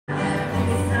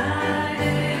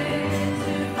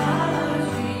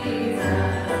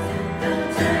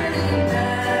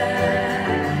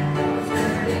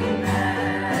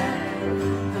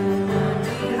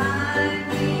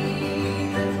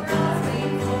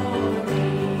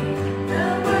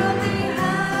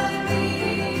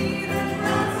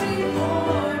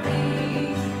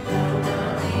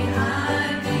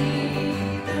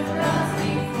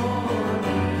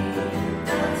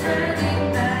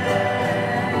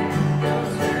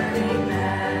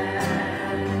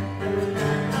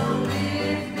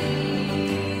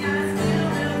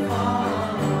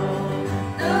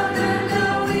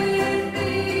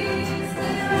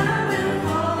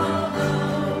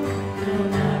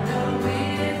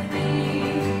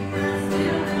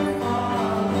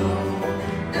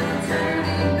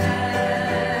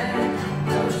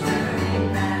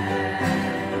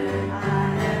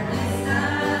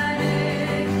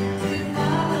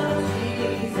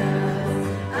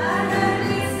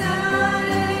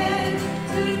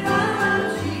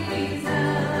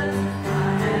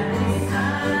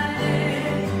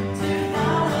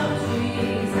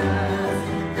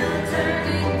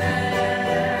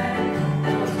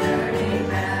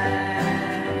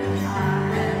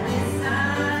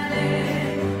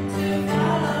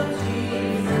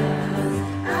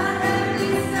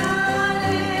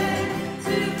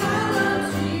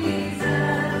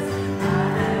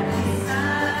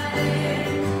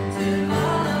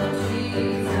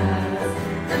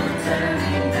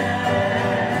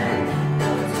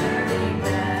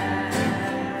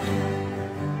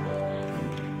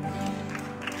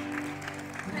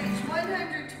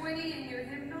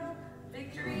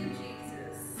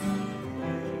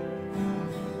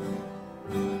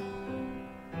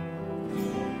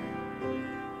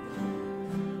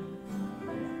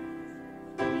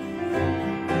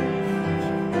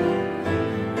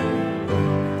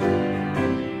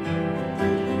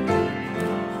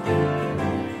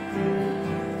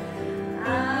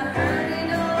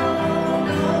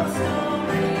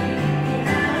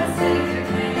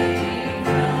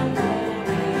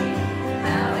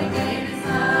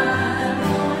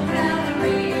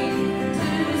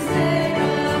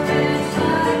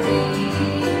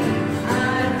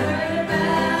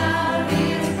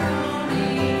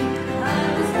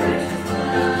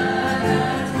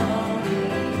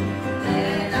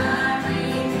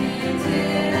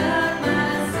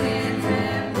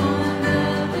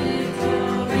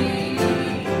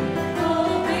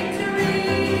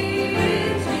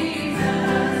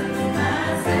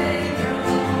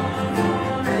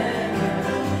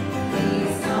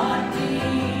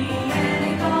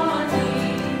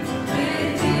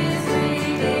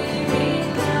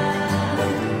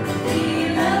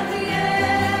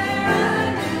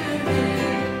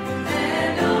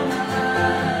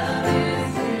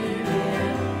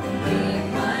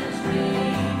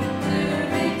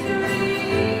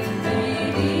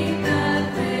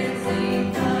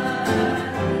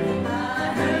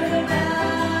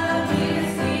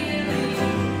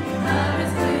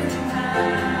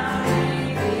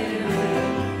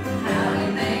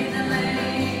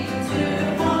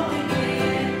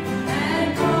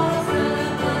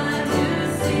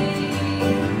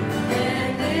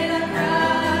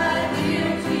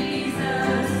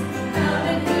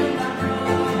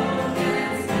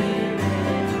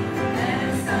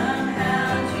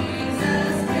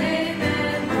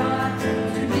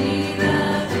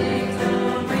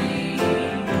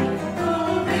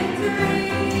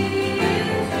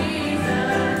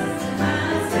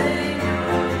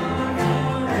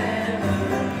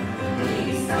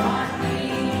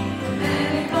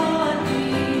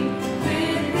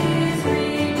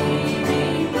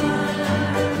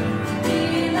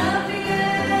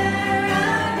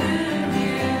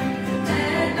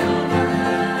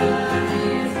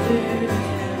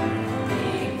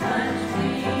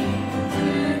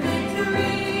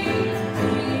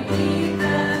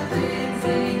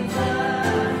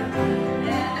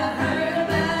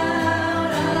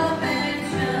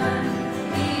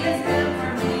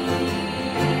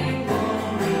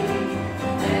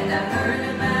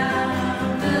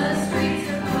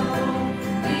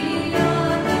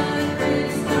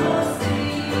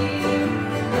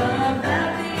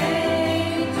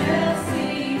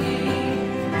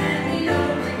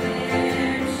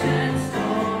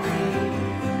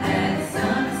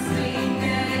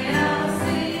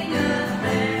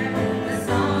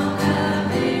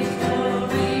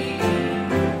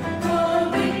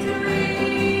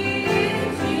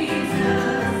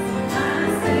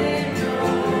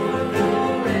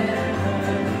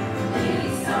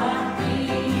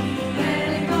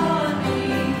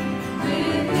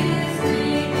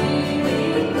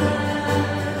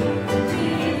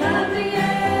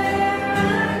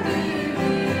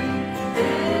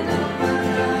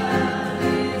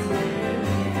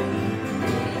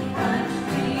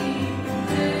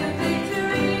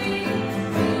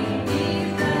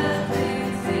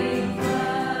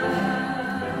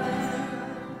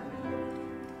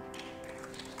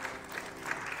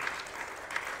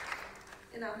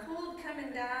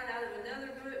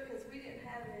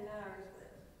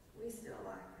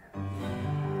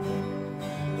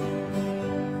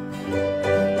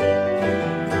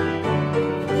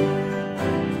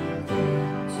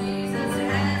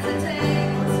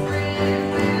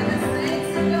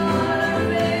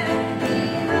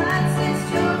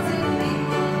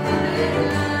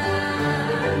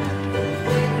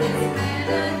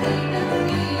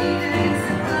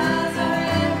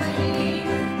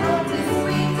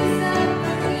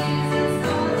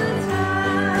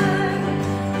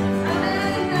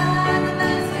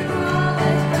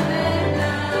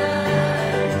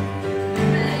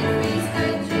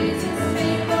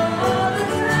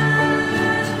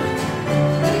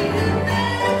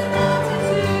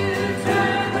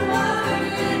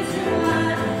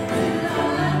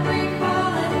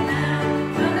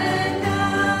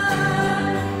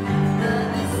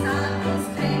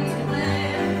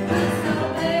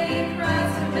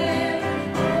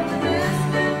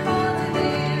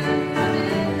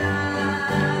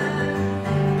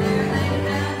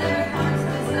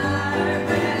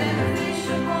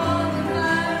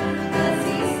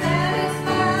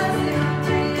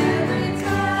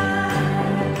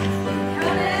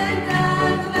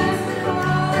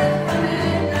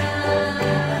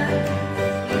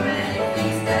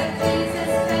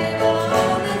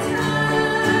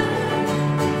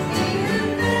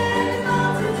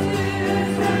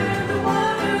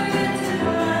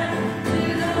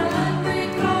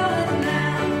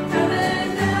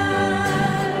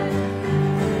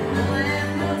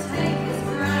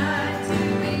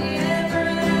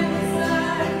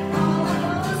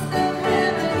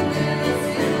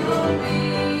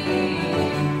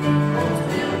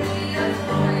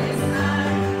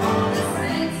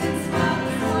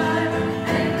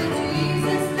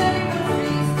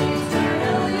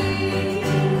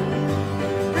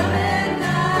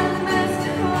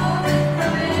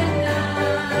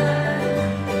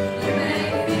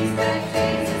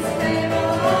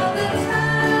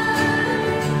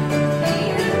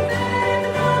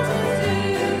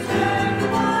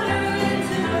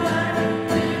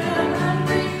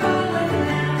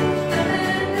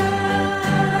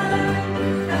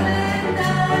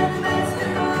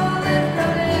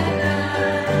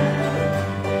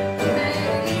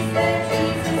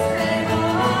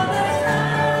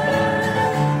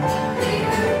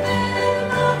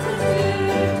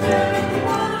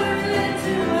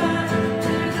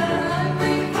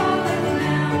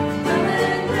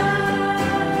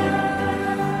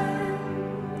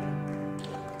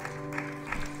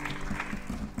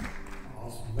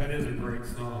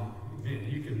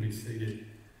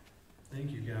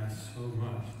guys so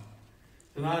much.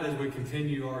 Tonight, as we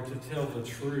continue our To Tell the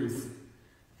Truth,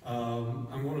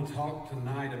 I'm going to talk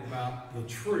tonight about the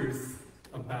truth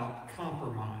about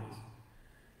compromise.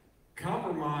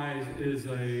 Compromise is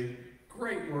a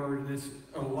great word, and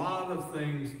a lot of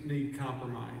things need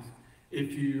compromise.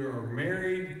 If you are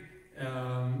married,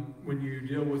 when you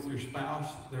deal with your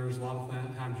spouse, there's a lot of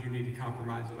times you need to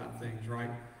compromise about things, right?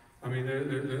 I mean,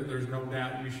 there's no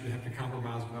doubt you should have to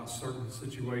compromise about certain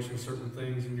situations, certain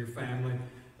things in your family,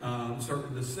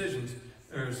 certain decisions.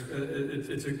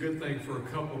 It's a good thing for a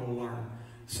couple to learn.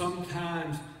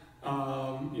 Sometimes,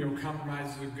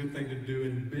 compromise is a good thing to do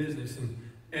in business,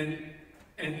 and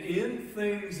in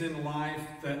things in life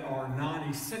that are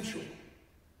non-essential,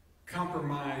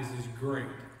 compromise is great.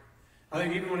 I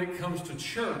think even when it comes to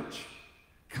church,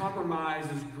 compromise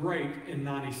is great in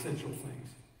non-essential things.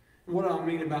 And what do I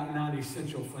mean about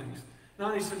non-essential things?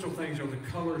 Non-essential things are the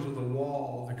colors of the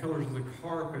wall, the colors of the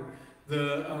carpet,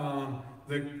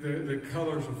 the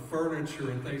colors of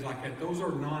furniture and things like that. Those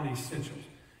are non-essentials.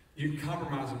 You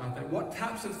compromise about that. What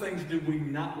types of things do we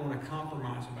not want to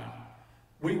compromise about?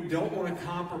 We don't want to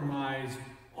compromise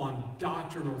on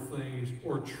doctrinal things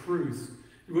or truths.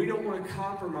 We don't want to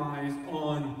compromise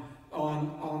on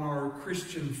our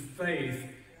Christian faith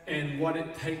and what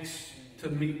it takes to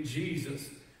meet Jesus.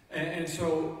 And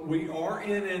so we are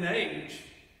in an age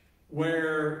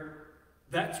where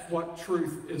that's what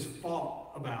truth is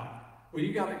fought about. Well,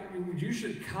 you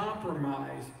should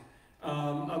compromise.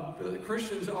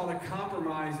 Christians ought to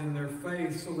compromise in their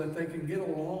faith so that they can get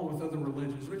along with other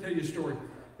religions. Let me tell you a story.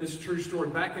 This is a true story.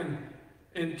 Back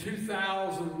in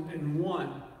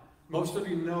 2001, most of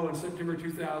you know in September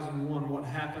 2001 what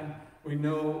happened. We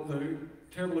know the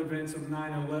terrible events of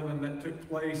 9/11 that took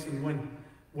place, and when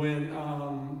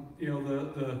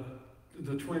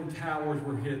the Twin Towers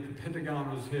were hit, the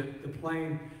Pentagon was hit, the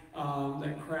plane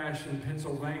that crashed in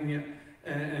Pennsylvania,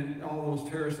 and all those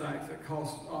terrorist acts that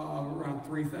cost around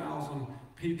 3,000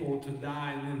 people to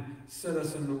die and then set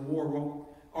us into war. Well,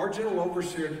 our general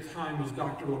overseer at the time was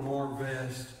Dr. Lamar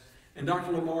Vest, and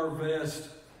Dr. Lamar Vest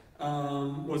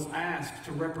was asked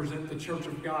to represent the Church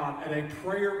of God at a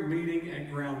prayer meeting at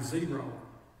Ground Zero.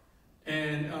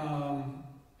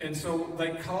 And so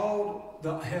they called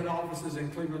the head offices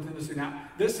in Cleveland, Tennessee. Now,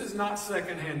 this is not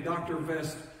secondhand. Dr.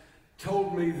 Vest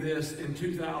told me this in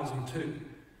 2002,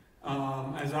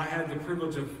 as I had the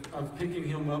privilege of picking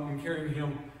him up and carrying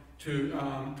him to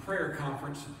prayer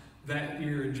conference that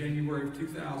year in January of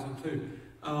 2002.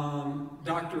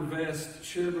 Dr. Vest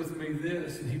shared with me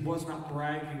this, and he was not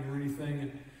bragging or anything.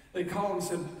 And they called and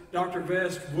said, "Dr.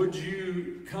 Vest, would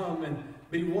you come and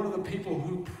be one of the people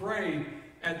who pray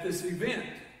at this event?"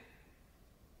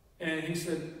 And he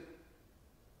said,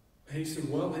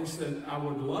 I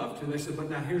would love to. They said, "But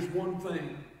now here's one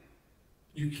thing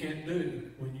you can't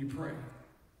do when you pray.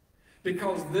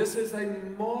 Because this is a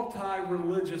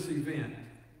multi-religious event.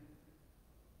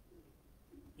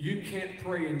 You can't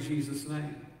pray in Jesus'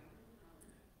 name."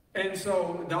 And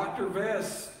so Dr.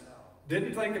 Vest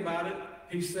didn't think about it.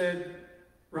 He said,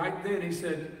 right then, he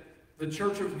said, "The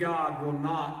Church of God will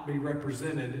not be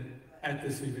represented at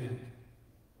this event."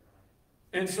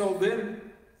 And so then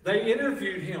they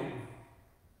interviewed him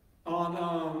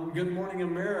on Good Morning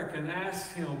America and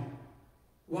asked him,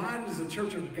 "Why does the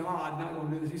Church of God not want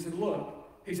to do this?" He said, "Look,"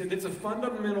 he said, "it's a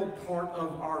fundamental part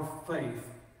of our faith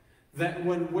that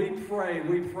when we pray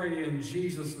in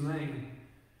Jesus' name.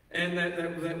 And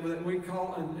that we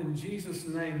call in Jesus'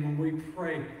 name when we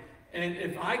pray. And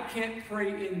if I can't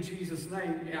pray in Jesus'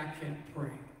 name, I can't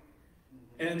pray."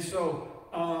 And so,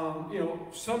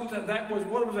 sometimes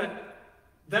what was that?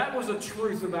 That was a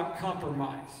truth about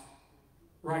compromise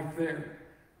right there.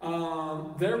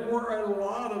 There were a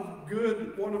lot of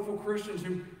good, wonderful Christians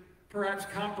who perhaps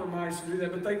compromised to do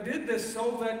that, but they did this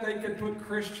so that they could put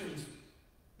Christians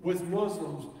with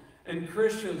Muslims and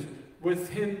Christians with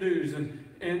Hindus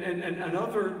and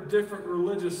other different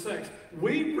religious sects.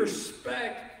 We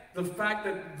respect the fact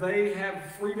that they have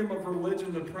freedom of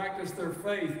religion to practice their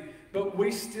faith, but we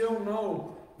still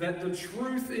know that the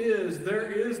truth is there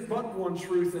is but one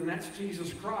truth, and that's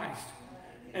Jesus Christ.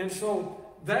 And so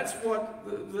that's what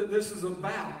this is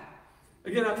about.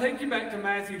 Again, I'll take you back to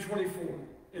Matthew 24,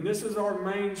 and this is our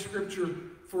main scripture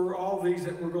for all these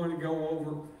that we're going to go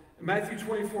over. In Matthew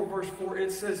 24, verse 4,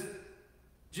 it says,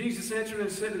 Jesus answered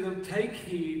and said to them, "Take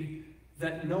heed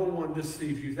that no one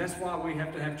deceives you." That's why we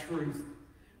have to have truth.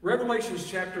 Revelations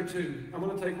chapter 2.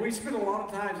 We spent a lot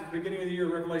of time at the beginning of the year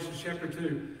in Revelations chapter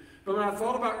 2. But when I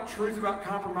thought about truth about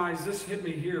compromise, this hit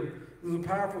me here. There's a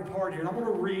powerful part here. And I'm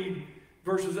going to read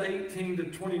verses 18 to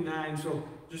 29. So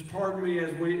Just pardon me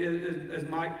as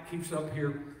Mike keeps up here.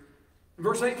 In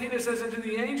verse 18 it says, "And to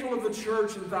the angel of the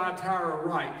church in Thyatira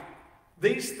write,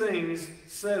 these things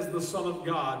says the Son of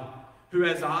God, who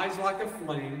has eyes like a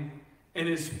flame, and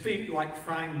his feet like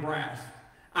fine brass.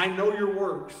 I know your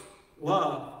works,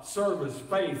 love, service,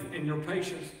 faith, and your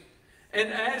patience.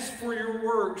 And as for your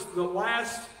works, the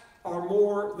last are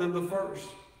more than the first.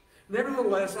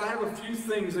 Nevertheless, I have a few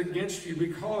things against you,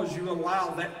 because you allow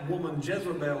that woman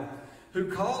Jezebel,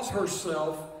 who calls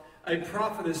herself a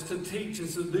prophetess, to teach and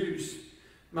seduce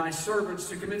my servants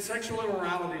to commit sexual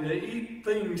immorality, to eat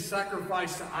things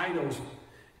sacrificed to idols,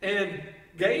 and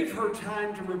gave her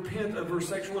time to repent of her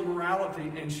sexual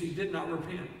immorality, and she did not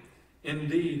repent.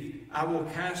 Indeed, I will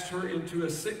cast her into a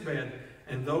sickbed,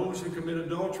 and those who commit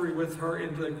adultery with her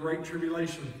into a great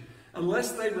tribulation,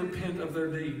 unless they repent of their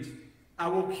deeds. I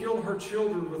will kill her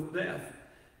children with death,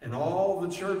 and all the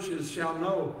churches shall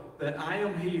know that I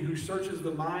am he who searches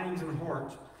the minds and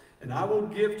hearts, and I will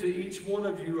give to each one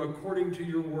of you according to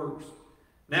your works.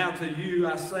 Now to you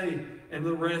I say, and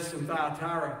the rest in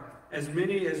Thyatira, as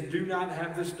many as do not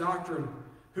have this doctrine,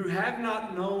 who have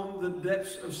not known the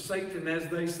depths of Satan, as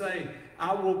they say,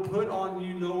 I will put on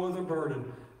you no other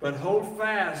burden, but hold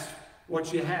fast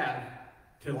what you have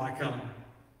till I come.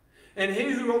 And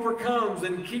he who overcomes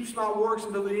and keeps my works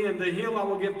until the end, to him I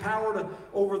will give power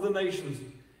over the nations.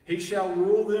 He shall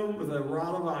rule them with a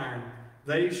rod of iron.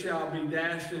 They shall be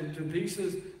dashed into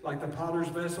pieces like the potter's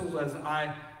vessels, as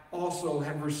I also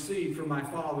have received from my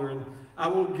Father. And I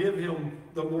will give him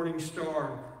the morning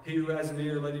star. He who has an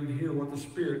ear, let him hear what the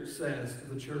Spirit says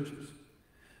to the churches."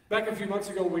 Back a few months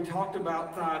ago, we talked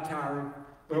about Thyatira,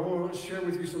 but I want to share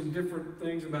with you some different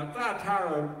things about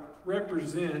Thyatira.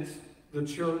 Represents the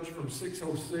church from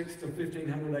 606 to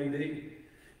 1500 AD.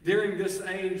 During this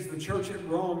age, the church at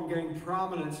Rome gained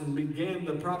prominence and began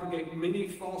to propagate many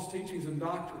false teachings and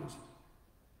doctrines.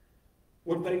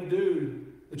 What did they do?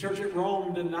 The church at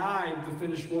Rome denied the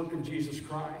finished work of Jesus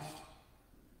Christ.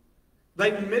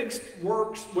 They mixed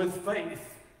works with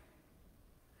faith.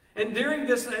 And during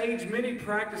this age, many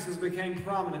practices became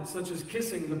prominent, such as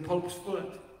kissing the Pope's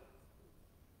foot,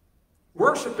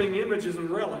 worshiping images and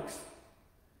relics,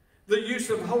 the use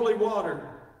of holy water,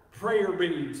 prayer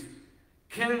beads,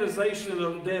 canonization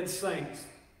of dead saints,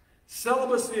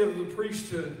 celibacy of the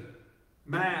priesthood,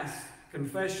 mass,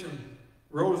 confession,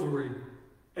 rosary,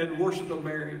 and worship of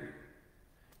Mary.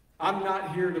 I'm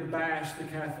not here to bash the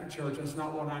Catholic Church. That's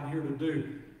not what I'm here to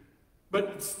do.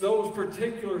 But those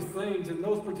particular things, and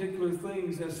those particular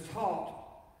things as taught,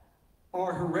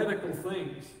 are heretical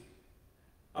things.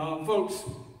 Folks,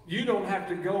 you don't have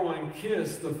to go and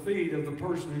kiss the feet of the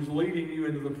person who's leading you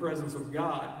into the presence of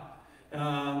God.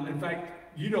 In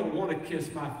fact, you don't want to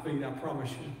kiss my feet, I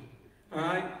promise you. All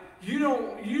right? You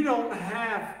don't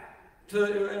have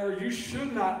to, or you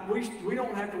should not, we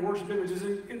don't have to worship images.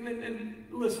 And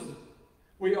listen,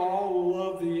 we all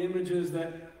love the images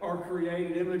that are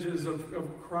created, images of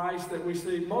Christ that we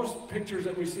see. Most pictures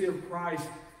that we see of Christ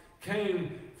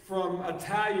came from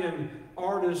Italian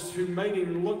artists who made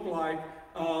him look like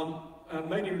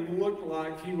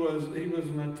he was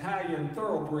an Italian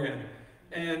thoroughbred.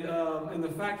 And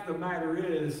the fact of the matter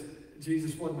is,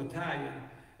 Jesus wasn't Italian.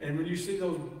 And when you see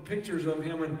those pictures of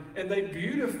him, and they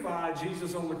beautify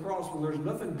Jesus on the cross, well, there's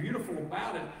nothing beautiful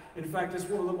about it. In fact, it's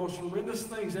one of the most horrendous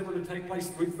things ever to take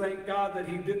place. We thank God that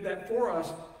he did that for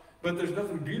us, but there's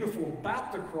nothing beautiful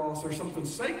about the cross. There's something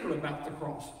sacred about the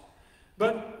cross.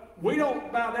 But we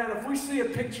don't bow down. If we see a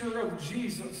picture of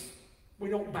Jesus, we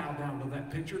don't bow down to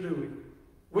that picture, do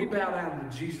we? We bow down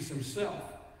to Jesus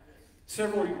himself.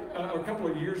 A couple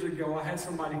of years ago, I had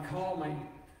somebody call me,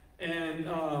 and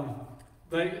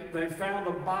they found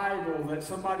a Bible that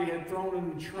somebody had thrown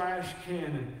in the trash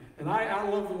can. And I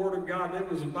love the Word of God. And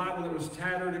it was a Bible that was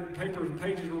tattered, and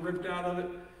pages were ripped out of it.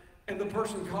 And the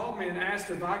person called me and asked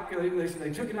if I could. They said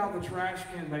they took it out of the trash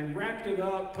can, they wrapped it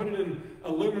up, put it in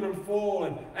aluminum foil,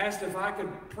 and asked if I could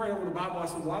pray over the Bible. I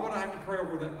said, why would I have to pray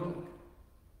over that book?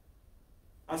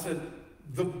 I said,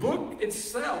 the book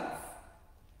itself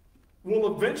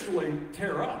will eventually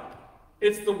tear up.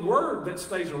 It's the Word that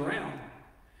stays around.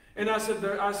 And I said,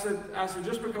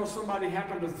 just because somebody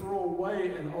happened to throw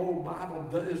away an old Bible,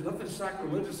 there's nothing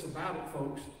sacrilegious about it,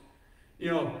 folks.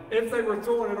 You know, if they were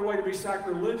throwing it away to be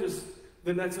sacrilegious,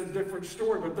 then that's a different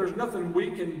story. But there's nothing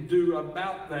we can do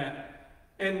about that.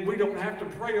 And we don't have to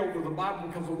pray over the Bible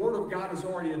because the Word of God is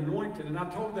already anointed. And I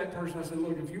told that person, I said,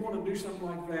 look, if you want to do something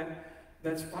like that,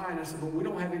 that's fine. I said, but we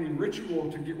don't have any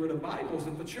ritual to get rid of Bibles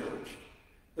at the church.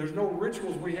 There's no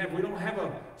rituals we have. We don't have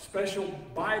a special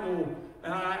Bible.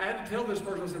 I had to tell this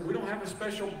person, I said, we don't have a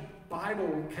special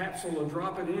Bible capsule to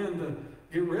drop it in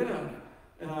get rid of,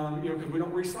 because we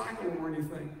don't recycle them or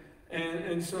anything.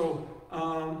 And so,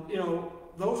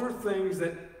 those are things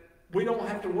that we don't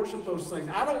have to worship those things.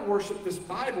 I don't worship this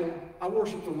Bible. I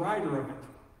worship the writer of it.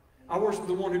 I worship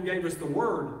the one who gave us the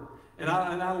Word. And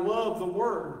I love the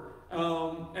Word.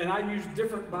 And I use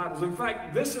different Bibles. In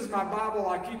fact, this is my Bible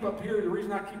I keep up here. The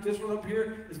reason I keep this one up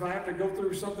here is if I have to go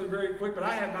through something very quick. But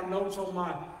I have my notes on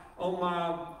my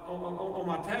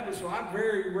tablet, so I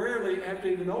very rarely have to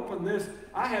even open this.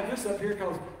 I have this up here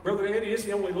because Brother Eddie is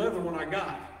the only leather one I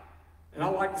got. And I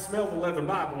like to smell the leather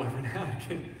Bible every now and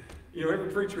again. Every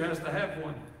preacher has to have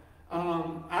one.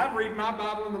 I read my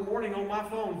Bible in the morning on my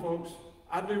phone, folks.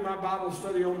 I do my Bible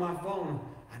study on my phone.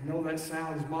 I know that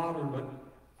sounds modern, but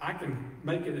I can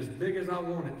make it as big as I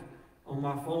want it on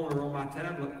my phone or on my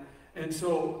tablet. And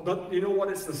so, but you know what?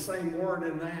 It's the same word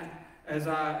in that as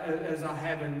I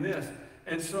have in this.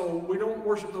 And so we don't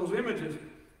worship those images.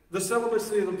 The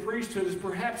celibacy of the priesthood is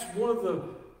perhaps one of the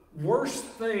worst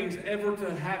things ever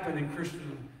to happen in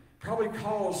Christendom. Probably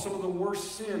caused some of the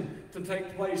worst sin to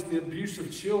take place, the abuse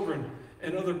of children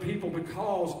and other people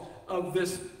because of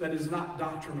this that is not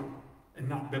doctrinal and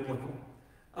not biblical.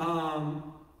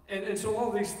 And so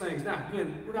all these things. Now,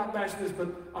 again, we're not bashing this, but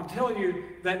I'm telling you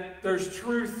that there's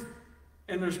truth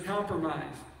and there's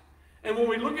compromise. And when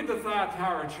we look at the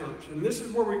Thyatira church, and this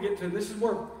is where we get to, this is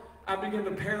where I begin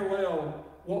to parallel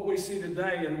what we see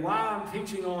today and why I'm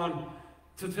teaching on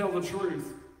to tell the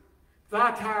truth.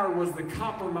 Thyatira was the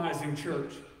compromising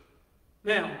church.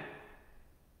 Now,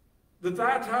 the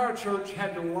Thyatira church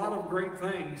had a lot of great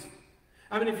things.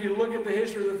 I mean, if you look at the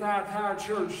history of the Thyatira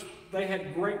church, they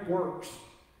had great works.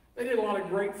 They did a lot of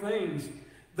great things.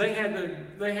 They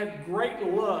had great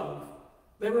love.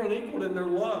 They were unequaled in their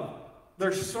love.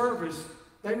 Their service,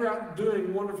 they were out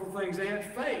doing wonderful things. They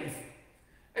had faith.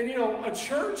 And a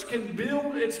church can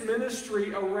build its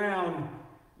ministry around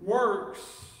works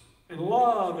and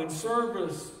love and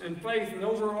service and faith, and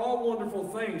those are all wonderful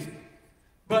things.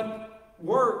 But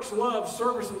works, love,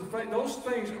 service, and faith, those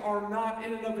things are not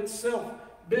in and of itself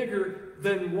bigger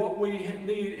than what we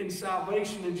need in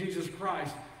salvation in Jesus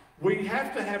Christ. We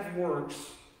have to have works.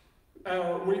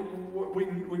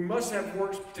 We must have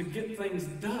works to get things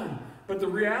done. But the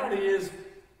reality is,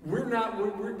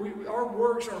 our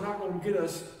works are not going to get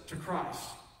us to Christ.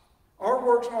 Our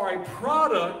works are a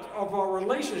product of our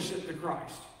relationship to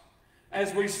Christ.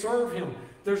 As we serve Him,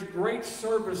 there's great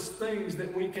service things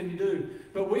that we can do.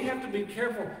 But we have to be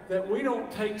careful that we don't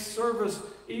take service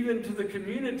even to the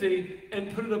community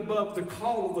and put it above the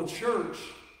call of the church.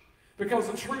 Because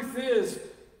the truth is,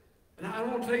 and I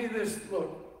want to tell you this,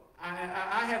 look,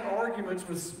 I have arguments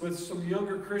with some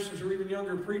younger Christians or even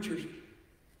younger preachers.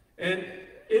 And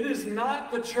it is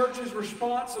not the church's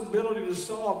responsibility to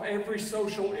solve every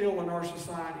social ill in our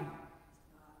society.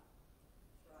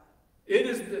 It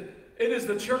is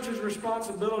the church's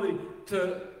responsibility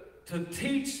to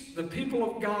teach the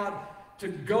people of God to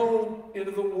go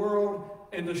into the world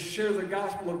and to share the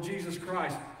gospel of Jesus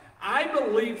Christ. I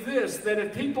believe this, that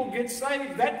if people get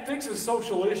saved, that fixes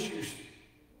social issues.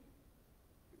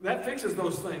 That fixes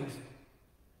those things.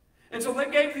 And so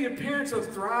they gave the appearance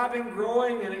of thriving,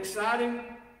 growing, and exciting.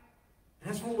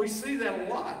 That's what we see that a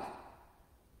lot.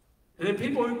 And then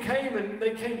people who came and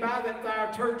they came by that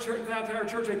Thyatira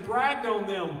church, they bragged on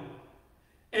them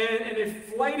and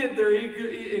inflated their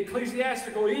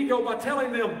ecclesiastical ego by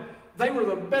telling them they were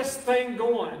the best thing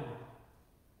going.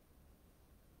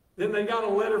 Then they got a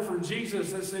letter from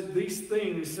Jesus that said, "These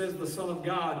things says the Son of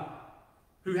God,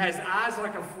 who has eyes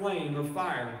like a flame of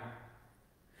fire."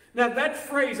 Now that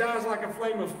phrase, eyes like a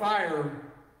flame of fire,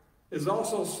 is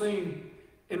also seen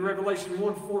in Revelation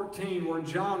 1:14, where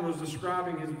John was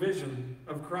describing his vision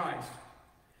of Christ.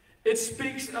 It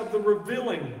speaks of the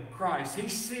revealing Christ. He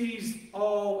sees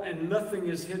all and nothing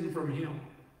is hidden from Him.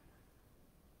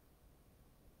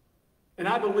 And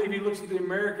I believe He looks at the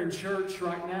American church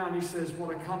right now and He says,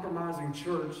 what a compromising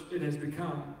church it has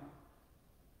become.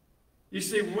 You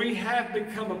see, we have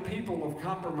become a people of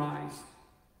compromise.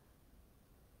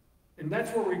 And that's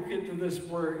where we get to this,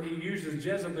 where He uses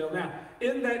Jezebel. Now,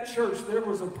 in that church, there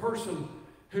was a person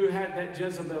who had that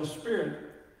Jezebel spirit.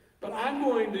 But I'm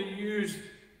going to use,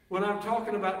 when I'm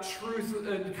talking about truth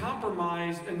and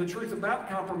compromise, and the truth about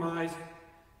compromise,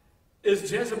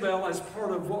 is Jezebel as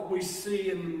part of what we see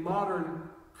in the modern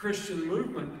Christian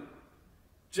movement.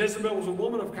 Jezebel was a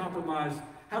woman of compromise.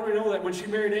 How do we know that? When she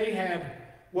married Ahab,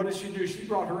 what did she do? She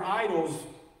brought her idols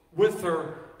with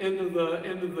her into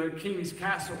the king's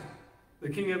castle, the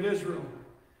king of Israel.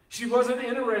 She wasn't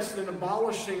interested in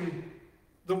abolishing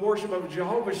the worship of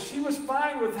Jehovah. She was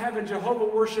fine with having Jehovah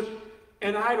worship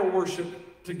and idol worship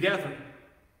together.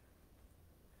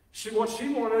 What she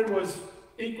wanted was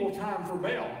equal time for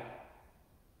Bell.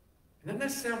 Doesn't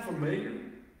that sound familiar?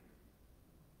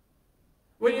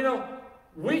 Well,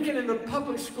 we can, in the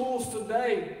public schools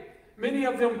today, many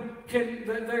of them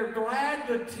they're glad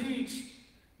to teach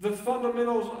the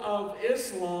fundamentals of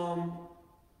Islam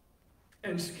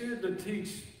and scared to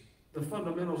teach the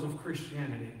fundamentals of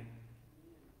Christianity.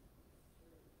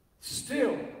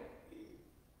 Still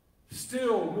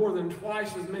more than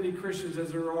twice as many Christians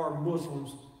as there are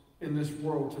Muslims in this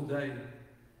world today.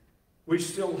 We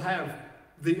still have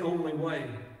the only way.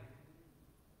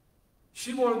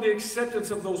 She wanted the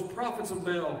acceptance of those prophets of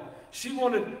Baal. She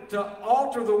wanted to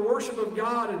alter the worship of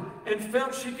God and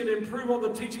felt she could improve on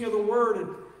the teaching of the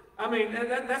Word.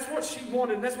 That's what she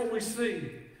wanted. That's what we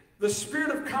see. The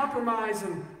spirit of compromise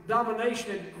and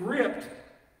domination had gripped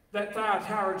that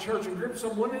Thyatira church and gripped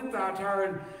someone in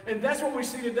Thyatira. And that's what we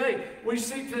see today. We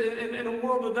see in a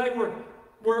world today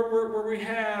where we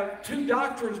have two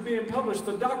doctrines being published,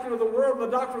 the doctrine of the world and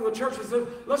the doctrine of the church. So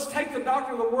let's take the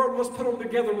doctrine of the world and let's put them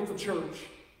together with the church.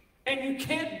 And you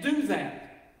can't do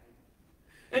that.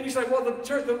 And you say, well,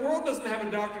 the world doesn't have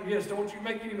a doctrine. Yes, don't you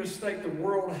make any mistake. The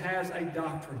world has a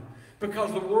doctrine.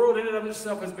 Because the world in and of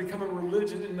itself has become a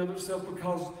religion in and of itself,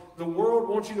 because the world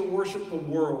wants you to worship the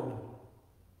world.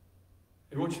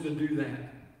 They want you to do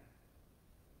that.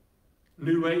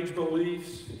 New Age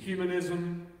beliefs,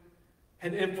 humanism,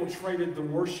 had infiltrated the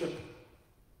worship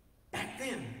back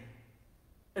then.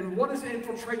 And what has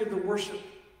infiltrated the worship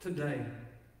today?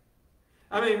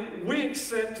 We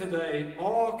accept today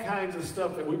all kinds of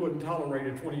stuff that we wouldn't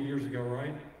tolerate 20 years ago,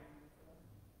 right?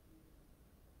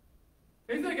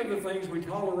 You think of the things we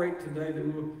tolerate today that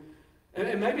we would,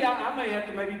 and maybe I may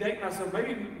have to date myself,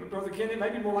 maybe, Brother Kenny,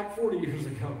 maybe more like 40 years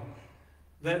ago,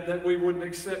 that we wouldn't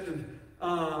accept it.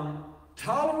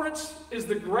 Tolerance is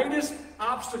the greatest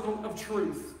obstacle of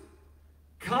truth.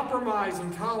 Compromise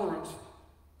and tolerance.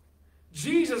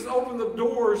 Jesus opened the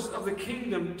doors of the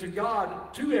kingdom to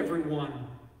God, to everyone.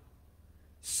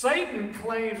 Satan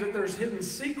claims that there's hidden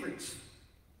secrets.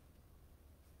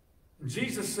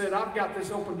 Jesus said, I've got this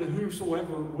open to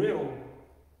whosoever will.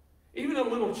 Even a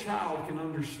little child can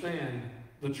understand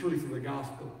the truth of the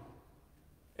gospel.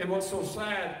 And what's so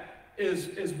sad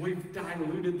is we've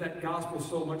diluted that gospel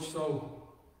so much so.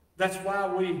 That's why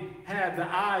we have the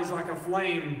eyes like a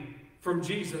flame from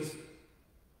Jesus.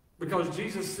 Because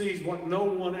Jesus sees what no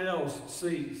one else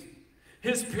sees.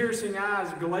 His piercing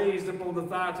eyes glazed upon the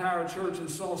Thyatira church and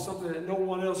saw something that no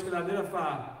one else could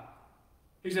identify.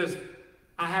 He says,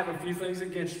 I have a few things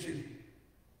against you.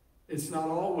 It's not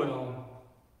all well,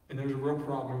 and there's a real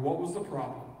problem. What was the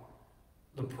problem?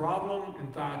 The problem in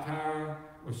Thyatira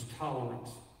was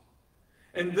tolerance.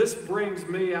 And this brings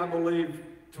me, I believe,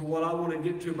 to what I want to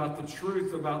get to about the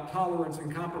truth about tolerance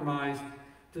and compromise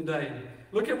today.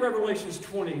 Look at Revelations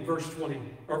 20, verse 20,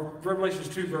 or Revelations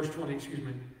 2, verse 20, excuse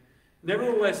me.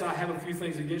 Nevertheless, I have a few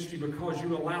things against you, because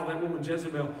you allow that woman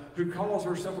Jezebel, who calls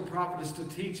herself a prophetess, to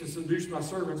teach and seduce my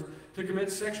servants to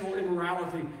commit sexual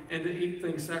immorality and to eat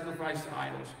things sacrificed to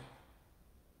idols.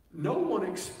 No one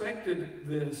expected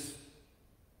this.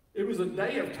 It was a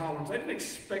day of tolerance. They didn't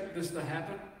expect this to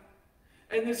happen.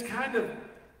 And this kind of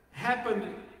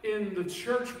happened in the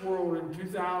church world in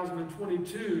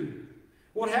 2022.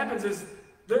 What happens is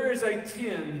there is a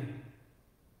tend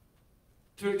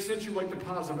to accentuate the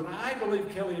positive. And I believe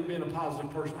Kelly in being a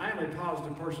positive person. I am a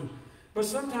positive person. But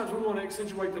sometimes we want to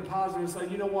accentuate the positive and say,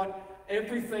 you know what?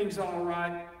 Everything's all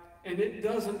right, and it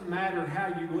doesn't matter how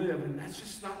you live. And that's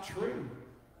just not true.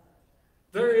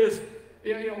 There is,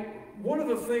 one of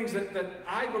the things that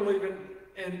I believe in,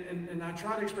 and I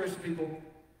try to express to people,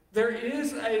 there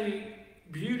is a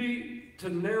beauty to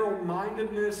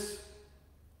narrow-mindedness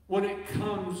when it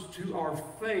comes to our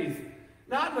faith.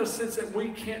 Not in the sense that we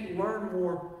can't learn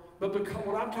more, but because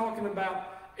what I'm talking about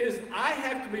is I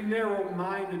have to be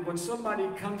narrow-minded when somebody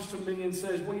comes to me and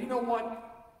says, well, you know what?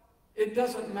 It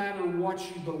doesn't matter what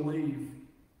you believe.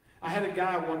 I had a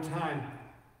guy one time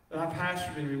that I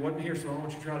pastored him. He wasn't here, so I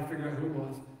want you to try to figure out who it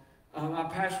was. I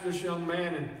pastored this young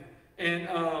man,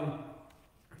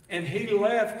 and he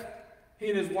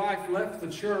and his wife left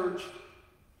the church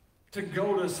to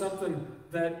go to something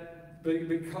that,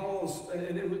 because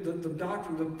the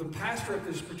doctor, the pastor at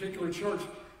this particular church,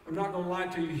 I'm not going to lie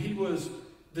to you, he was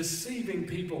deceiving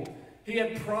people. He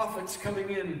had prophets coming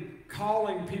in,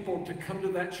 calling people to come to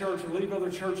that church and leave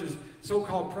other churches,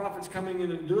 so-called prophets coming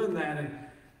in and doing that.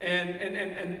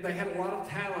 And they had a lot of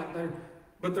talent there.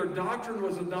 But their doctrine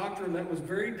was a doctrine that was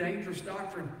very dangerous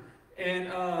doctrine.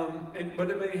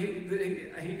 But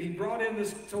he brought in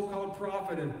this so-called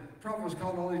prophet, and the prophet was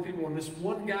calling all these people. And this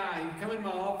one guy, he come in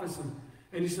my office,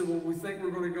 And he said, well, we think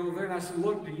we're going to go there. And I said,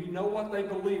 look, do you know what they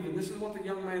believe? And this is what the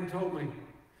young man told me.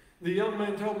 The young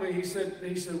man told me, he said,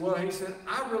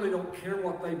 I really don't care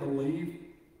what they believe.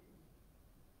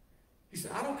 He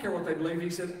said, I don't care what they believe. He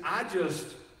said, I just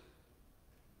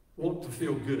want to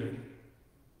feel good.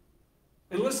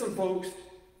 And listen, folks,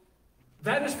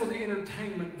 that is for the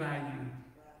entertainment value.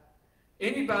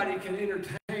 Anybody can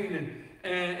entertain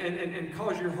and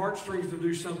cause your heartstrings to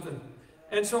do something.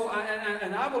 And so,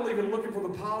 I believe in looking for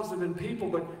the positive in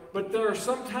people, but there are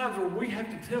some times where we have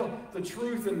to tell the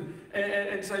truth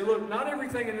and say, look, not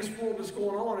everything in this world that's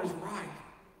going on is right.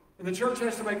 And the church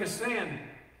has to make a stand.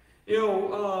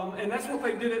 And that's what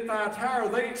they did at Thyatira.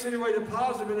 They insinuated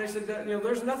positive, and they said that,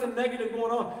 there's nothing negative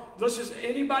going on. Let's just,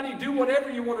 anybody do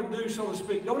whatever you want to do, so to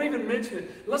speak. Don't even mention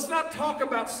it. Let's not talk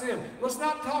about sin. Let's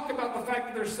not talk about the fact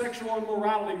that there's sexual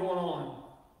immorality going on.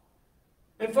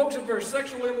 And folks, if there's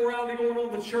sexual immorality going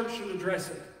on, the church should address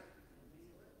it.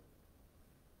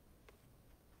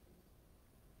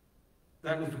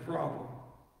 That was the problem.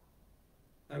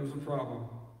 That was the problem.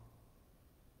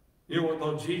 You know what,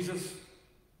 though? Jesus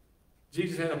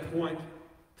had a point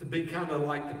to be kind of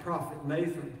like the prophet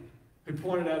Nathan, who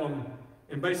pointed at him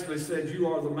and basically said, you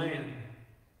are the man.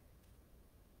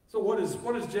 So what is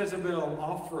Jezebel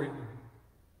offering?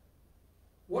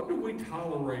 What do we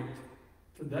tolerate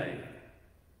today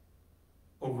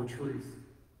over truth?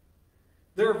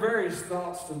 There are various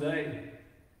thoughts today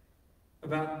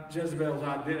about Jezebel's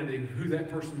identity, who that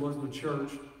person was in the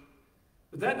church.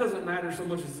 But that doesn't matter so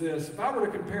much as this. If I were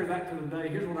to compare that to today,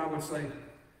 here's what I would say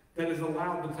that is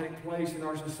allowed to take place in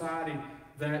our society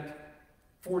that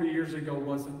 40 years ago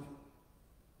wasn't.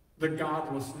 The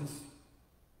godlessness.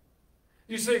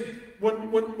 You see,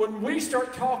 when we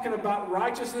start talking about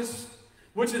righteousness,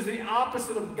 which is the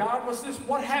opposite of godlessness,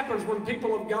 what happens when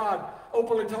people of God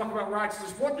openly talk about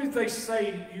righteousness? What do they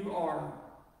say you are?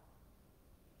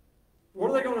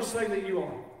 What are they going to say that you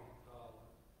are?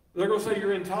 They're going to say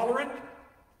you're intolerant.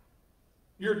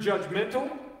 You're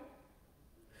judgmental.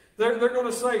 They're going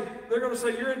to say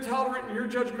you're intolerant and you're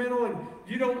judgmental and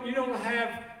you don't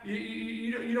have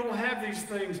these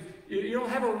things. You don't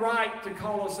have a right to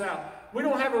call us out. We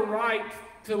don't have a right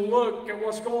to look at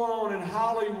what's going on in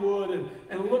Hollywood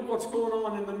and look what's going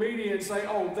on in the media and say,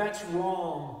 oh, that's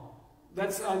wrong.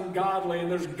 That's ungodly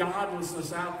and there's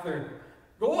godlessness out there.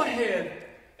 Go ahead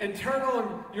and turn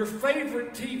on your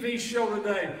favorite TV show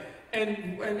today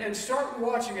and start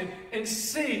watching it and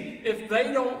see if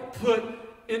they don't put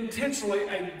intentionally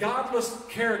a godless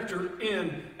character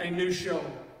in a new show.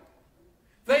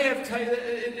 They have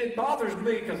it bothers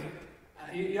me because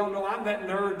y'all know I'm that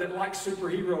nerd that likes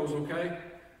superheroes, okay?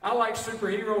 I like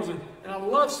superheroes and I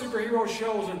love superhero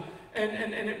shows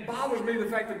and it bothers me the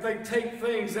fact that they take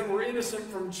things that were innocent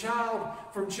from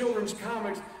children's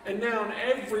comics, and now in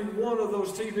every one of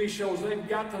those TV shows they've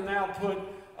got to now put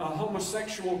a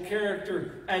homosexual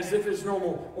character as if it's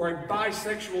normal, or a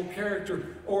bisexual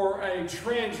character, or a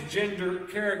transgender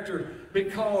character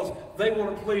because they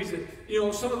want to please it.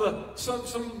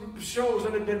 Some shows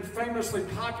that have been famously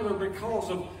popular because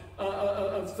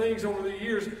of things over the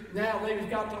years, now they've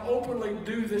got to openly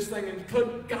do this thing and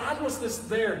put godlessness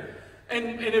there.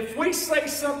 And if we say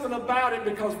something about it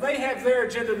because they have their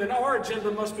agenda, then our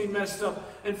agenda must be messed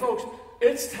up. And folks,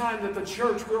 it's time that the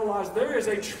church realize there is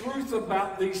a truth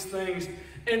about these things,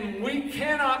 and we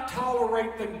cannot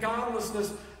tolerate the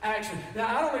godlessness action.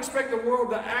 Now, I don't expect the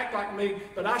world to act like me,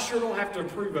 but I sure don't have to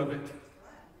approve of it.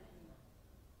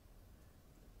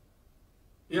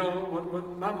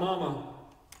 When my mama,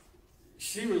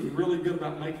 she was really good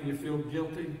about making you feel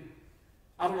guilty.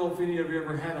 I don't know if any of you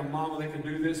ever had a mama that could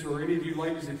do this, or any of you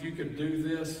ladies, if you could do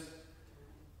this.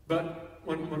 But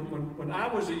when I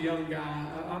was a young guy,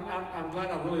 I'm glad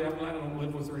I don't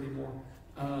live with her anymore.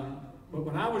 But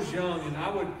when I was young and I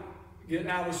would get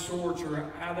out of sorts or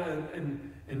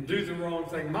and do the wrong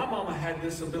thing, my mama had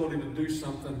this ability to do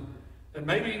something that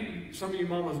maybe some of you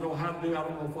mamas know how to do. I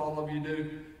don't know if all of you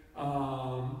do.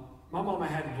 My mama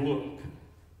had look.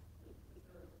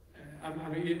 I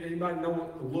mean, anybody know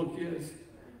what the look is?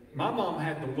 My mom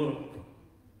had the look.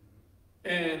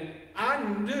 And I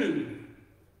knew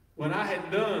when I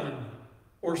had done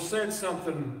or said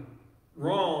something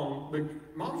wrong, but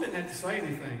Mom didn't have to say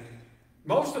anything.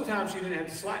 Most of the time, she didn't have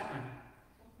to slap me.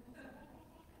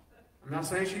 I'm not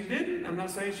saying she didn't. I'm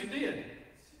not saying she did.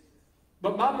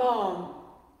 But my mom,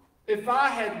 if I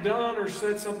had done or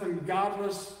said something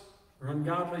godless or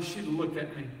ungodly, she'd look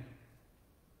at me.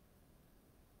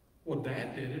 Well,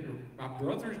 Dad did it, or my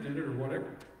brothers did it, or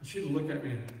whatever. She'd look at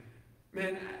me and,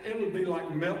 man, it would be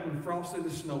like melting Frosty the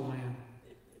Snowman.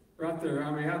 Right there. I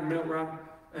mean, I'd melt right.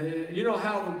 You know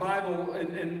how the Bible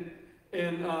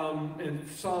in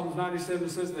Psalms 97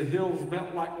 says the hills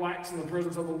melt like wax in the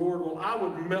presence of the Lord. Well, I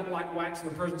would melt like wax in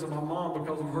the presence of my mom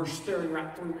because of her staring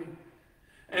right through me.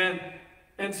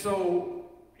 And so,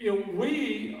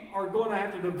 we are going to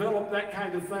have to develop that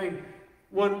kind of thing.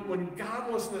 When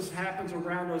godlessness happens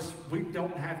around us, we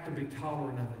don't have to be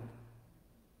tolerant of it.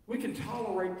 We can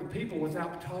tolerate the people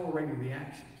without tolerating the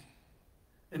actions.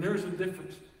 And there's a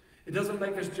difference. It doesn't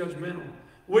make us judgmental.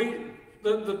 We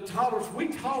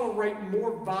tolerate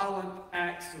more violent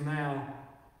acts now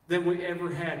than we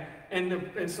ever had.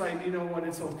 And say, you know what,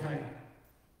 it's okay.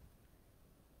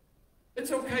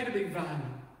 It's okay to be violent.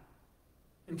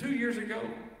 And 2 years ago,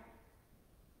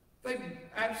 they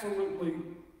absolutely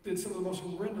did some of the most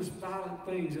horrendous violent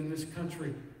things in this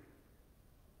country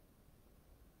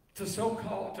to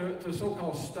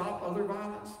so-called stop other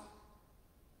violence.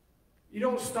 You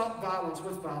don't stop violence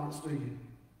with violence, do you?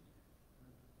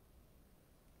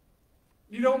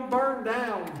 You don't burn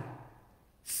down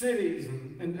cities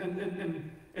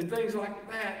and things like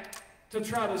that to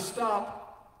try to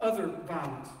stop other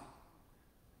violence.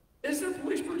 Is there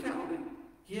police brutality?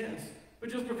 Yes.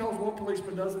 But just because one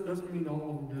policeman does it doesn't mean all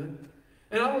of them do it.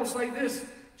 And I will say this,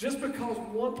 just because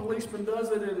one policeman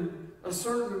does it in a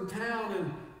certain town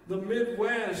in the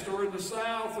Midwest or in the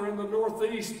South or in the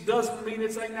Northeast doesn't mean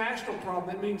it's a national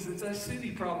problem. It means it's a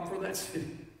city problem for that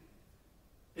city.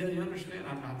 Yeah, you understand?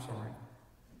 I'm sorry.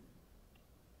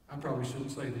 I probably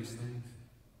shouldn't say these things,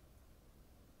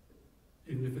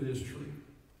 even if it is true.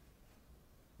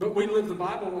 But the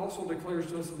Bible also declares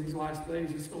to us in these last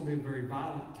days it's going to be a very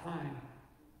violent time.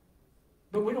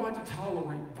 But we don't have to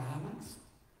tolerate violence.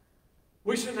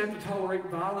 We shouldn't have to tolerate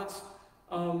violence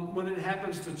when it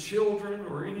happens to children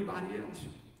or anybody else.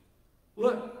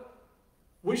 Look,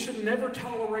 we should never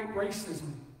tolerate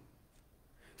racism.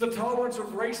 The tolerance of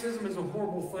racism is a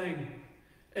horrible thing.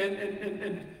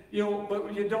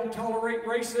 But you don't tolerate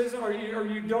racism or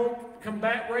you don't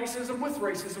combat racism with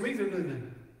racism either, do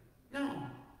they? No.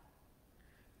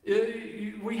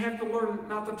 We have to learn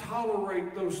not to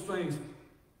tolerate those things.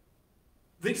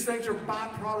 These things are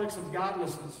byproducts of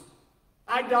godlessness.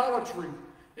 Idolatry.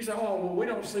 He said, oh, well, we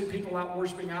don't see people out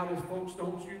worshiping idols, folks.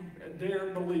 Don't you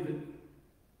dare believe it.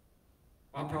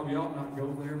 I probably ought not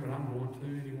go there, but I'm going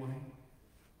to anyway.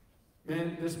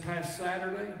 Man, this past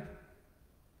Saturday,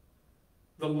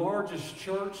 the largest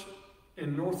church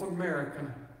in North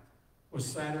America was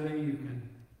Saturday evening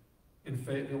in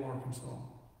Fayetteville, Arkansas.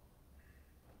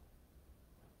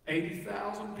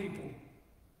 80,000 people.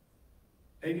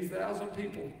 80,000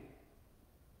 people.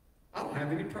 I don't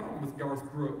have any problem with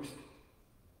Garth Brooks.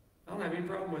 I don't have any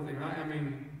problem with him.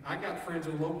 I got friends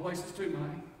in low places too,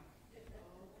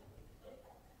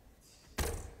 Mike.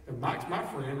 And Mike's my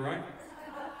friend, right?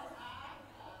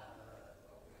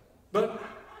 But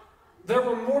there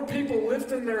were more people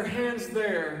lifting their hands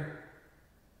there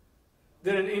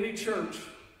than in any church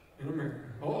in America.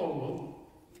 Oh,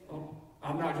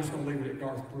 I'm not just going to leave it at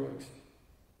Garth Brooks.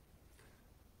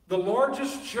 The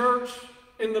largest church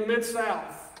in the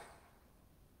Mid-South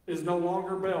is no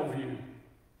longer Bellevue.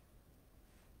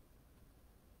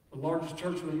 The largest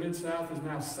church in the Mid-South is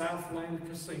now Southland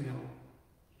Casino.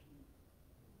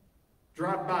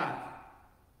 Drive by.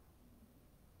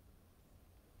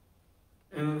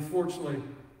 And unfortunately,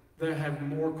 they have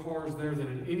more cars there than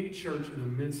in any church in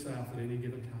the Mid-South at any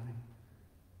given time.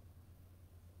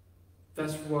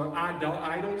 That's what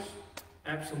idols,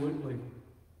 absolutely.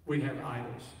 We have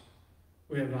idols.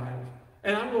 We have idols.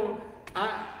 And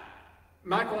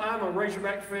Michael, I'm a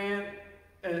Razorback fan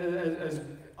as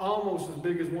almost as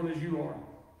big as one as you are.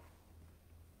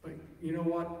 But you know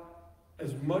what?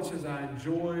 As much as I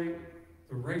enjoy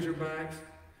the Razorbacks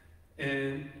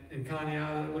and Connie,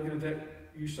 looking at that,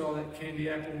 you saw that candy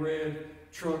apple red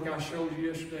truck I showed you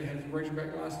yesterday, had the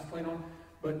Razorback license plate on.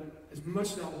 But as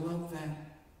much as I love that,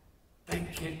 they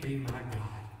can't be my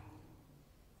God.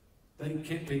 They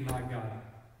can't be my God.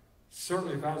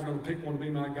 Certainly, if I was going to pick one to be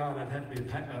my God, I'd have to be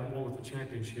one with the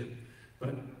championship.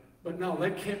 But no,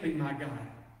 they can't be my God.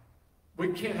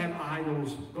 We can't have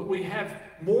idols, but we have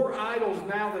more idols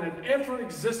now than have ever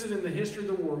existed in the history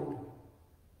of the world.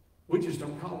 We just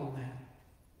don't call them that.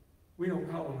 We don't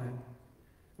call them that.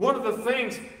 One of the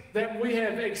things that we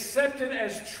have accepted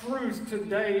as truth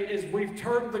today is we've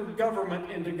turned the government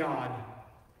into God.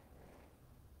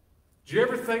 Do you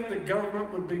ever think the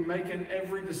government would be making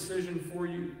every decision for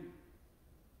you?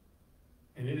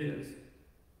 And it is.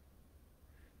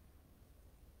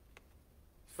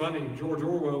 It's funny, George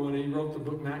Orwell, when he wrote the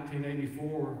book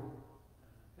 1984,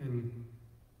 and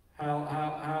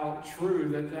how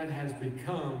true that has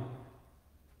become.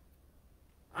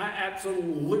 I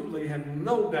absolutely have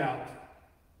no doubt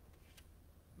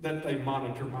that they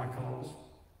monitor my calls.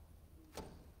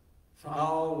 So I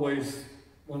always,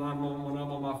 when I'm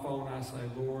on my phone, I say,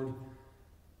 Lord,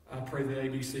 I pray the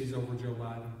ABCs over Joe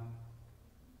Biden.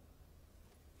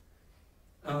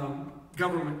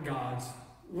 Government gods.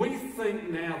 We think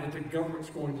now that the government's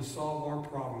going to solve our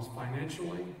problems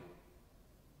financially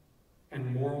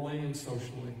and morally and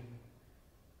socially.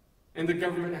 And the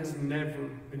government has never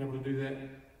been able to do that.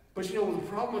 But you know, the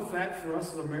problem with that for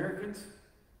us as Americans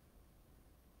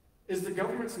is the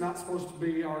government's not supposed to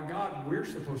be our God. We're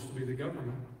supposed to be the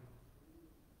government.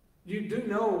 You do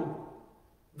know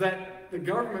that the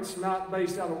government's not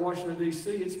based out of Washington, D.C.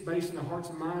 It's based in the hearts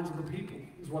and minds of the people,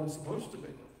 is what it's supposed to be.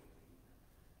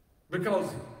 Because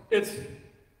it's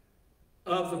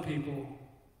of the people,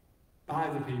 by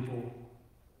the people,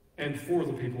 and for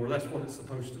the people, or that's what it's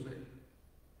supposed to be.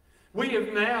 We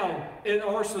have now, in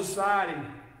our society,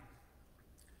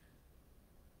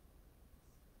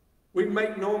 we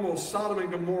make normal Sodom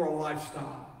and Gomorrah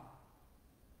lifestyle.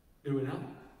 Do we not?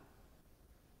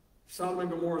 Sodom and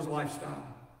Gomorrah's lifestyle.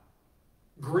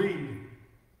 Greed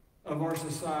of our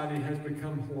society has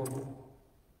become horrible.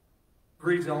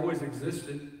 Greed's always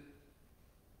existed.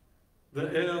 The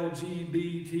LGBTQ,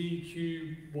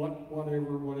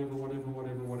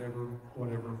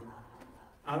 whatever.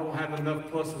 I don't have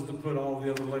enough pluses to put all the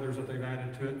other letters that they've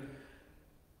added to it.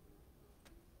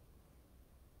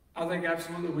 I think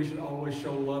absolutely we should always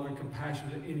show love and compassion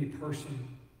to any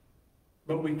person,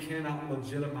 but we cannot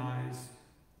legitimize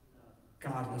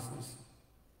godlessness.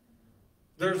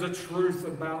 There's a truth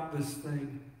about this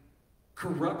thing.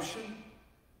 Corruption,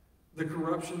 the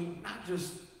corruption, not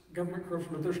just government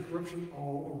corruption, but there's corruption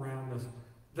all around us.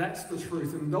 That's the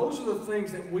truth. And those are the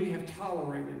things that we have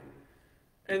tolerated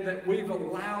and that we've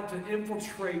allowed to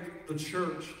infiltrate the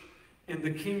church and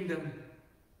the kingdom.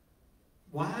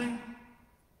 Why?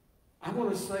 I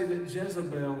want to say that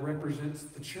Jezebel represents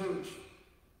the church.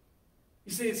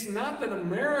 You see, it's not that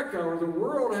America or the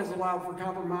world has allowed for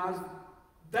compromise.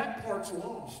 That part's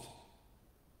lost.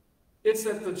 It's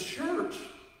that the church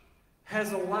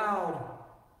has allowed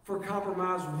for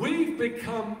compromise. We've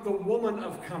become the woman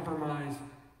of compromise.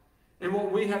 And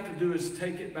what we have to do is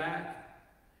take it back.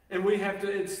 And we have to,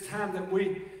 it's time that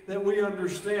we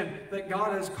understand that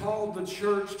God has called the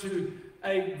church to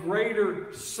a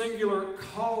greater singular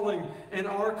calling, and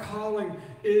our calling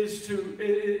is to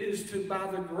by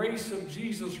the grace of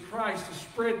Jesus Christ to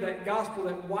spread that gospel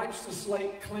that wipes the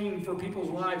slate clean for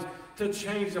people's lives, to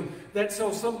change them, that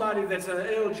so somebody that's an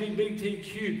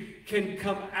LGBTQ can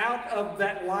come out of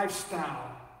that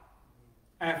lifestyle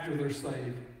after they're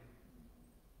saved.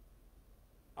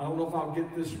 I don't know if I'll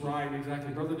get this right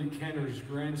exactly. Brother Buchanan's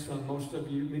grandson,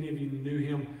 many of you knew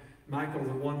him, Michael,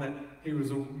 the one that he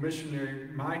was a missionary.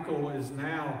 Michael is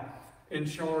now in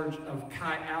charge of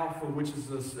Chi Alpha, which is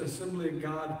the Assembly of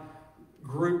God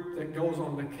group that goes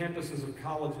on the campuses of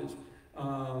colleges.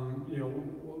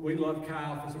 We love Chi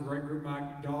Alpha. It's a great group. My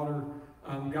daughter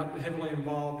got heavily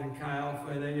involved in Chi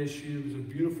Alpha at ASU. It was a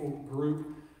beautiful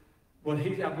group. But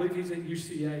I believe he's at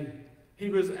UCA. He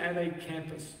was at a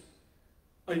campus.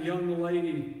 A young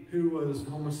lady who was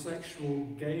homosexual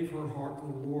gave her heart to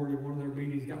the Lord in one of their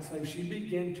meetings, got saved. She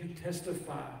began to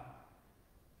testify.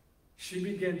 She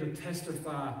began to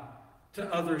testify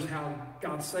to others how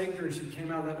God saved her, and she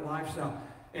came out of that lifestyle.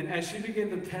 And as she began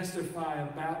to testify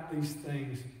about these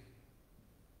things,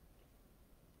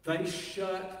 they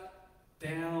shut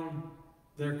down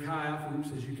their Chi Alpha group.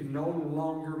 Says you can no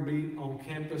longer meet on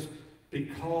campus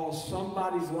because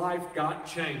somebody's life got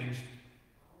changed.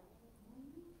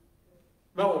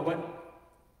 No, but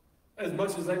as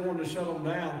much as they wanted to shut them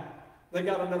down, they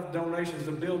got enough donations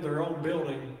to build their own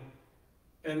building,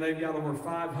 and they've got over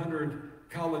 500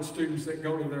 college students that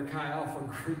go to their Chi Alpha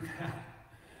group now.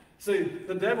 See,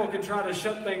 the devil can try to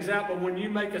shut things out, but when you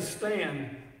make a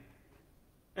stand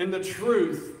and the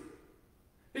truth,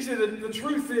 you see, the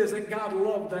truth is that God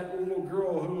loved that little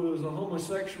girl who was a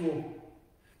homosexual,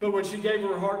 but when she gave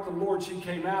her heart to the Lord, she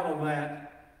came out of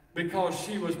that because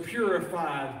she was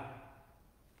purified,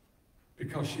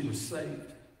 because she was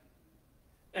saved.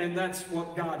 And that's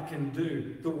what God can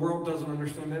do. The world doesn't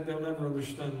understand that. They'll never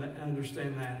understand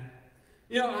that.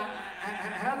 You know,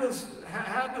 how does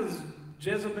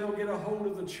Jezebel get a hold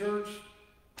of the church?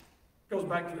 It goes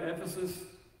back to Ephesus.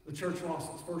 The church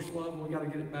lost its first love, and we got to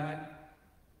get it back.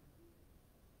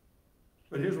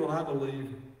 But here's what I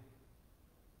believe.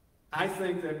 I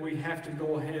think that we have to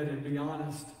go ahead and be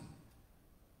honest.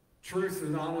 Truth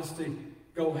and honesty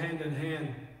go hand in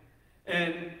hand.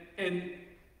 And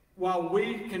while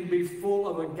we can be full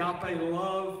of agape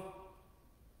love,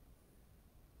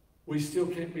 we still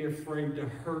can't be afraid to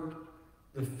hurt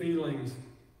the feelings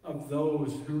of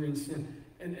those who are in sin.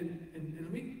 And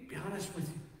let me be honest with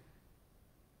you.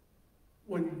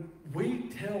 When we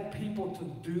tell people to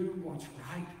do what's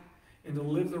right and to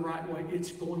live the right way,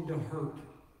 it's going to hurt.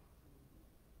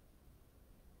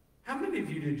 How many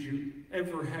of you did you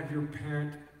ever have your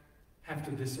parent have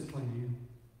to discipline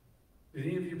you? Did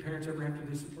any of your parents ever have to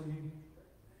discipline you?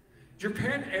 Did your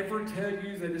parent ever tell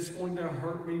you that it's going to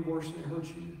hurt me worse than it hurts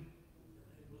you?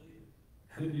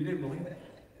 You didn't believe it.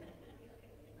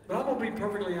 But I'm going to be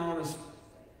perfectly honest.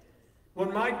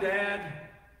 When my dad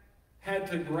had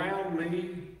to ground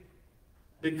me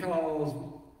because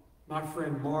my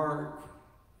friend Mark,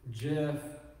 Jeff,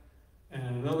 and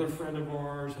another friend of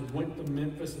ours had went to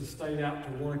Memphis and stayed out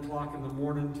till 1 o'clock in the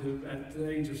morning at the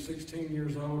age of 16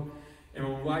 years old.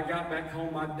 And when I got back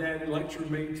home, my dad lectured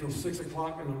me till 6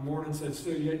 o'clock in the morning and said,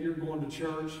 "Still yet you're going to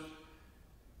church?"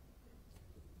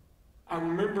 I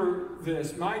remember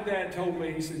this. My dad told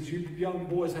me, he said, "You young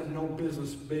boys have no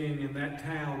business being in that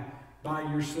town by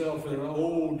yourself in an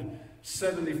old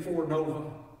 74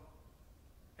 Nova."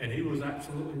 And he was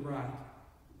absolutely right.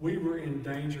 We were in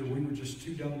danger. We were just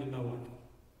too dumb to know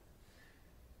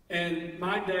it. And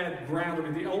my dad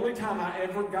grounded me. The only time I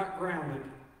ever got grounded,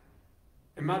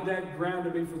 and my dad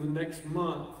grounded me for the next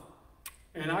month,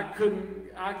 and I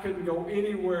couldn't go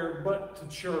anywhere but to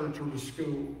church or to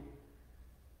school.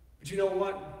 But you know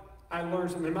what? I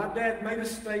learned something. My dad made a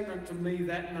statement to me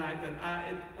that night that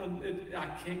I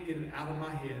can't get it out of my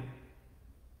head.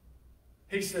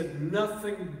 He said,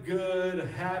 "Nothing good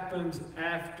happens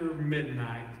after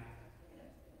midnight."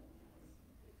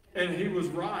 And he was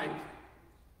right.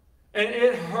 And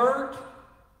it hurt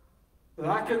that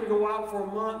I couldn't go out for a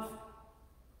month,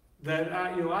 that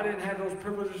I didn't have those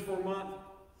privileges for a month,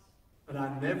 but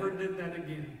I never did that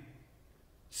again.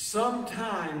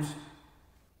 Sometimes,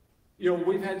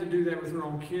 we've had to do that with our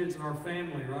own kids and our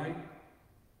family, right?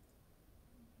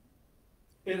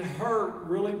 It hurt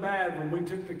really bad when we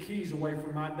took the keys away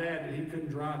from my dad that he couldn't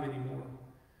drive anymore.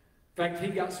 In fact, he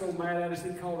got so mad at us,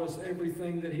 he called us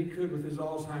everything that he could with his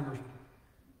Alzheimer's.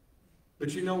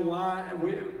 But you know why?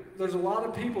 There's a lot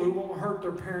of people who won't hurt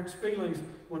their parents' feelings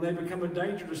when they become a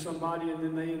danger to somebody and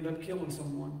then they end up killing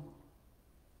someone.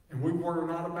 And we were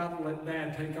not about to let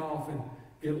Dad take off and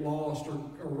get lost or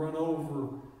run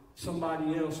over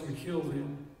somebody else and kill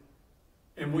them.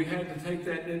 And we had to take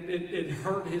that. It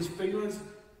hurt his feelings.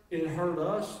 It hurt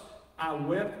us. I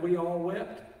wept. We all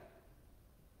wept.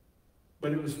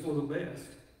 But it was for the best.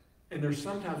 And there's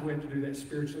sometimes we have to do that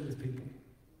spiritually with people.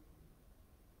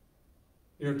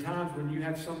 There are times when you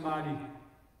have somebody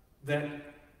that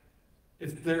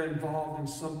if they're involved in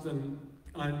something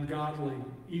ungodly,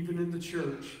 even in the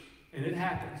church, and it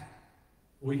happens,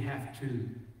 we have to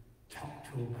talk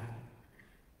to them about it.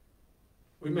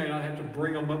 We may not have to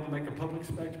bring them up and make a public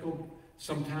spectacle.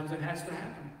 Sometimes it has to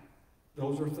happen.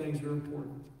 Those are things that are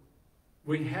important.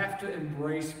 We have to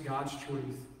embrace God's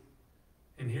truth.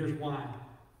 And here's why.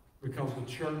 Because the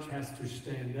church has to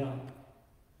stand up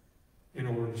in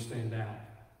order to stand out.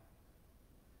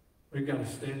 We've got to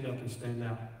stand up and stand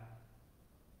out.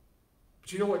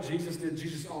 But you know what Jesus did?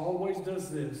 Jesus always does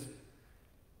this.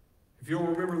 If you'll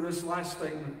remember this last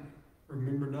statement,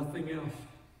 remember nothing else.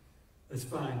 That's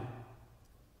fine.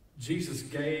 Jesus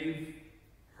gave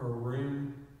her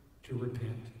room to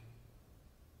repent.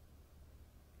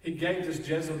 He gave this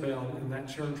Jezebel in that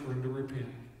church room to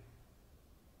repent.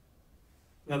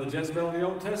 Now, the Jezebel in the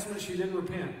Old Testament, she didn't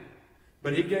repent.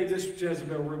 But he gave this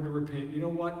Jezebel room to repent. You know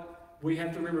what? We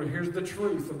have to remember, here's the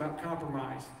truth about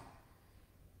compromise.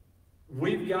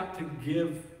 We've got to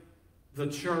give the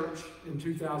church in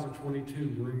 2022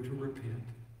 room to repent.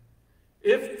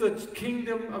 If the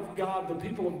kingdom of God, the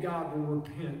people of God will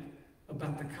repent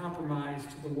about the compromise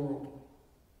to the world,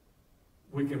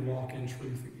 we can walk in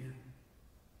truth again.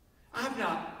 I'm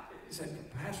not,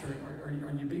 Pastor, are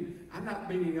you beating? I'm not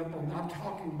beating up on, I'm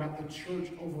talking about the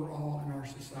church overall in our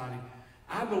society.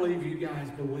 I believe you guys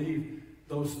believe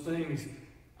those things.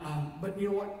 But you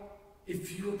know what?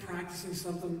 If you were practicing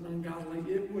something ungodly,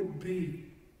 it would be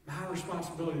my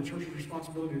responsibility, the church's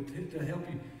responsibility to help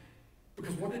you.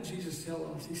 Because what did Jesus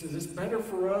tell us? He says, it's better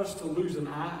for us to lose an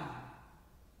eye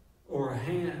or a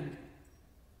hand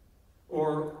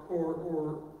or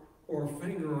a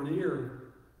finger or an ear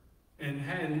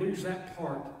and lose that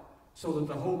part so that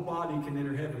the whole body can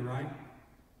enter heaven, right?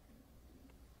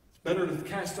 It's better to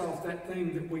cast off that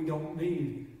thing that we don't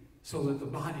need so that the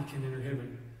body can enter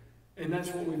heaven. And that's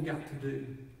what we've got to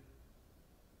do.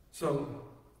 So,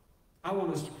 I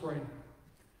want us to pray.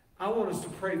 I want us to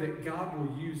pray that God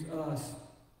will use us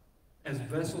as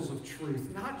vessels of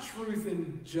truth. Not truth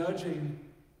in judging,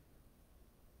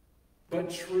 but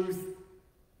truth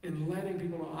in letting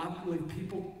people know. I believe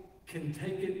people can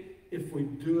take it if we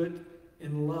do it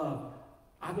in love.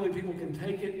 I believe people can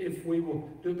take it if we will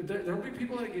do it. But there'll be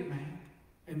people that get mad.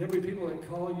 And there'll be people that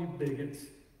call you bigots.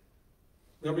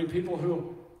 There'll be people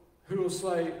who will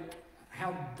say,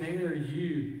 how dare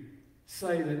you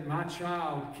say that my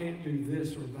child can't do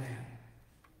this or that?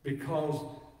 Because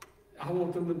I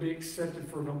want them to be accepted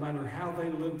for no matter how they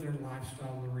live their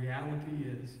lifestyle. The reality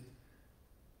is,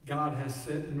 God has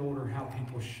set in order how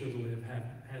people should live,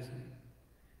 hasn't he?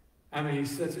 I mean, he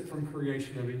sets it from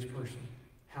creation of each person,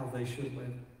 how they should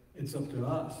live. It's up to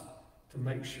us to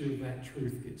make sure that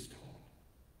truth gets taught.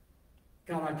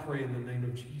 God, I pray in the name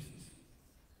of Jesus.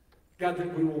 God,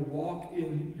 that we will walk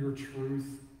in your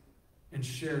truth and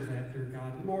share that, dear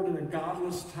God. Lord, in a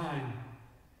godless time,